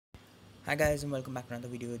Hi guys, and welcome back to another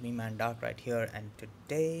video with me, Man Dark, right here. And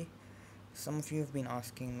today some of you have been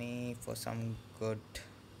asking me for some good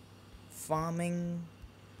farming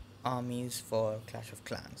armies for Clash of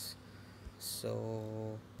Clans,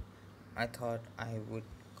 so I thought I would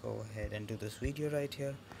go ahead and do this video right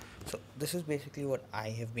here. So this is basically what I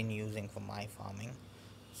have been using for my farming.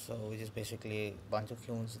 So which is basically a bunch of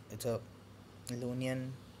clones. It's a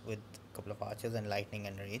Lunian with a couple of archers and lightning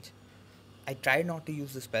and rage. I tried not to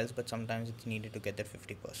use the spells, but sometimes it's needed to get that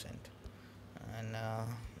 50%. And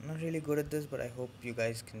I'm not really good at this, but I hope you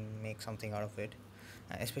guys can make something out of it.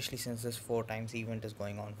 Especially since this 4 times event is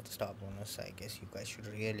going on for the star bonus, I guess you guys should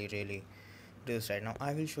really do this right now.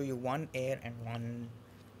 I will show you one air and one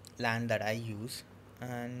land that I use,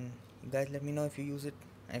 and you guys let me know if you use it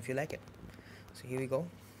and if you like it. So here we go.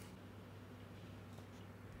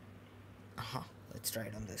 Aha, let's try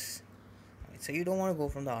it on this. Right, so you don't want to go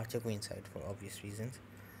from the archer queen side for obvious reasons,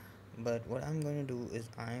 but what I'm going to do is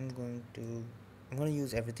I'm going to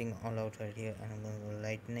use everything all out right here, and I'm going to go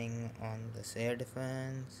lightning on this air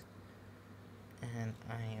defense, and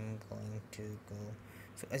I am going to go.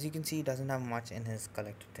 So as you can see, he doesn't have much in his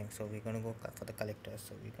collector thing, so we're going to go for the collector.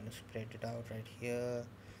 So we're going to spread it out right here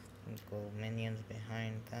and go minions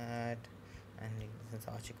behind that, and since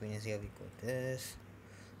archer queen is here, we go this,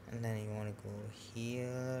 and then you want to go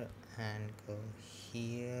here and go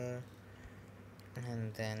here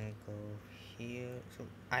and then go here. So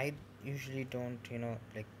I usually don't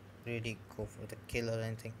like really go for the kill or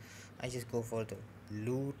anything. I just go for the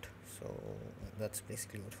loot. So that's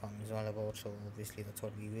basically what farming is all about, so obviously that's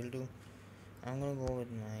what we will do. I'm gonna go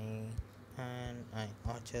with my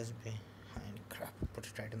archers behind. Crap, put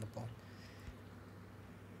it right in the palm.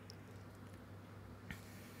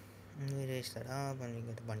 And we raise that up and we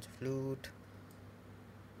get a bunch of loot.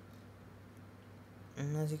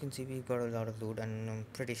 And as you can see, we've got a lot of loot, and I'm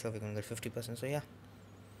pretty sure we're gonna get 50%. So yeah,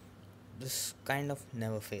 this kind of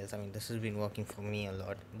never fails. I mean, this has been working for me a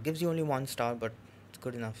lot. It gives you only 1 star, but it's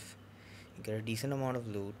good enough. You get a decent amount of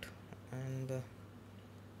loot, and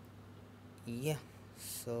yeah,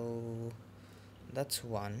 so that's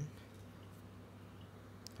one.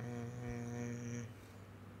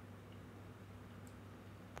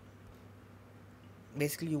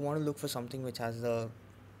 Basically, you want to look for something which has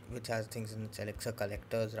things in its elixir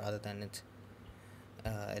collectors rather than its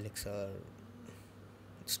elixir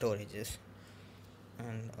storages.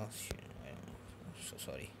 And oh shit, I'm so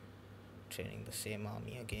sorry. Training the same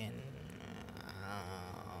army again.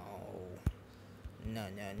 Ow.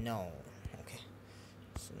 No. Okay.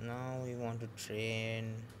 So now we want to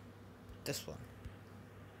train this one.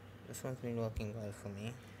 This one's been working well for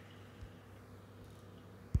me.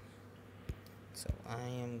 So I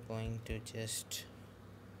am going to just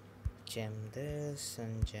gem this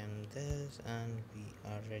and gem this, and we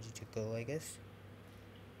are ready to go, I guess.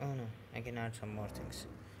 Oh no, I can add some more things.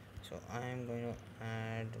 So I am going to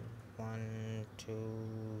add 2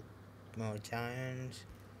 more giants,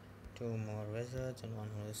 2 more wizards, and 1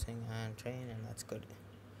 more thing, and train, and that's good.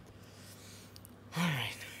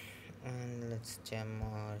 Alright, and let's gem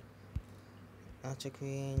our archer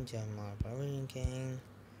queen, gem our barbarian king,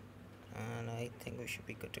 and I think we should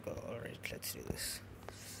be good to go. Alright, let's do this.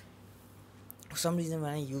 For some reason,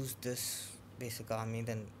 when I use this basic army,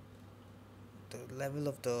 then the level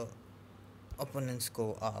of the opponents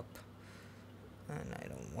go up, and I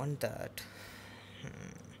don't want that.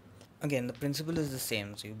 Again, the principle is the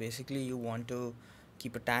same. So you want to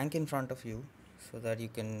keep a tank in front of you so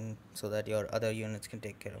that your other units can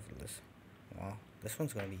take care of this. Wow, this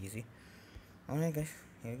one's gonna be easy. Alright guys,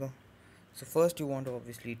 here you go. So first you want to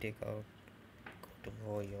obviously go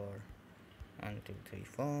for your 1 2 3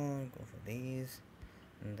 4, go for these,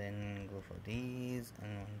 and then go for these,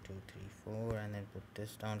 and 1 2 3 4, and then put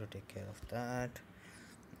this down to take care of that.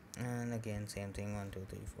 And again, same thing, 1 2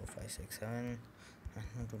 3 4 5 6 7, and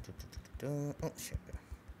 1 2 2 2 2 2. Oh shit,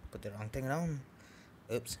 put the wrong thing around.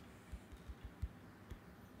 Oops.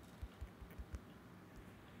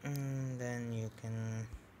 And then you can,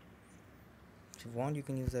 if you want, you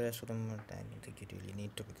can use the rest of them, but I don't think you really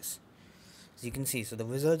need to, because as you can see, so the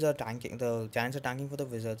wizards are tanking, the giants are tanking for the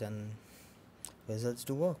wizards, and wizards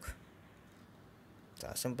do work. It's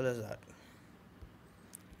as simple as that.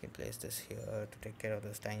 You can place this here to take care of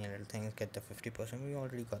those tiny little things, get the 50%. We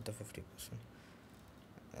already got the 50%.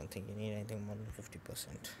 I don't think you need anything more than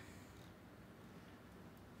 50%.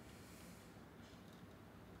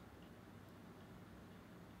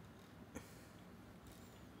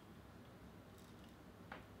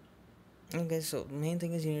 Okay, so main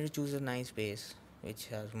thing is you need to choose a nice base which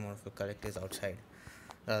has more of a collectors outside,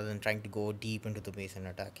 rather than trying to go deep into the base and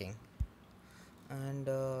attacking. And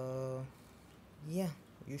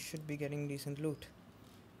you should be getting decent loot.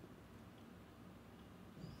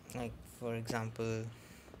 Like for example,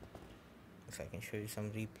 if I can show you some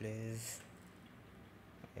replays,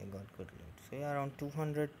 I got good loot. So yeah, around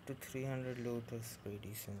 200 to 300 loot is pretty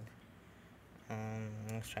decent.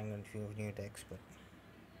 I was trying a few new decks, but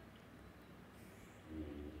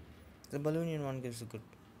the Balloonian one gives a good,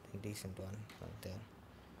 decent one right there.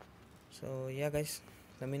 So yeah guys,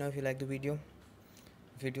 let me know if you like the video.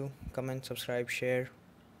 If you do, comment, subscribe, share,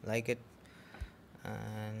 like it,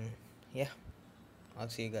 and yeah, I'll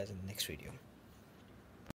see you guys in the next video.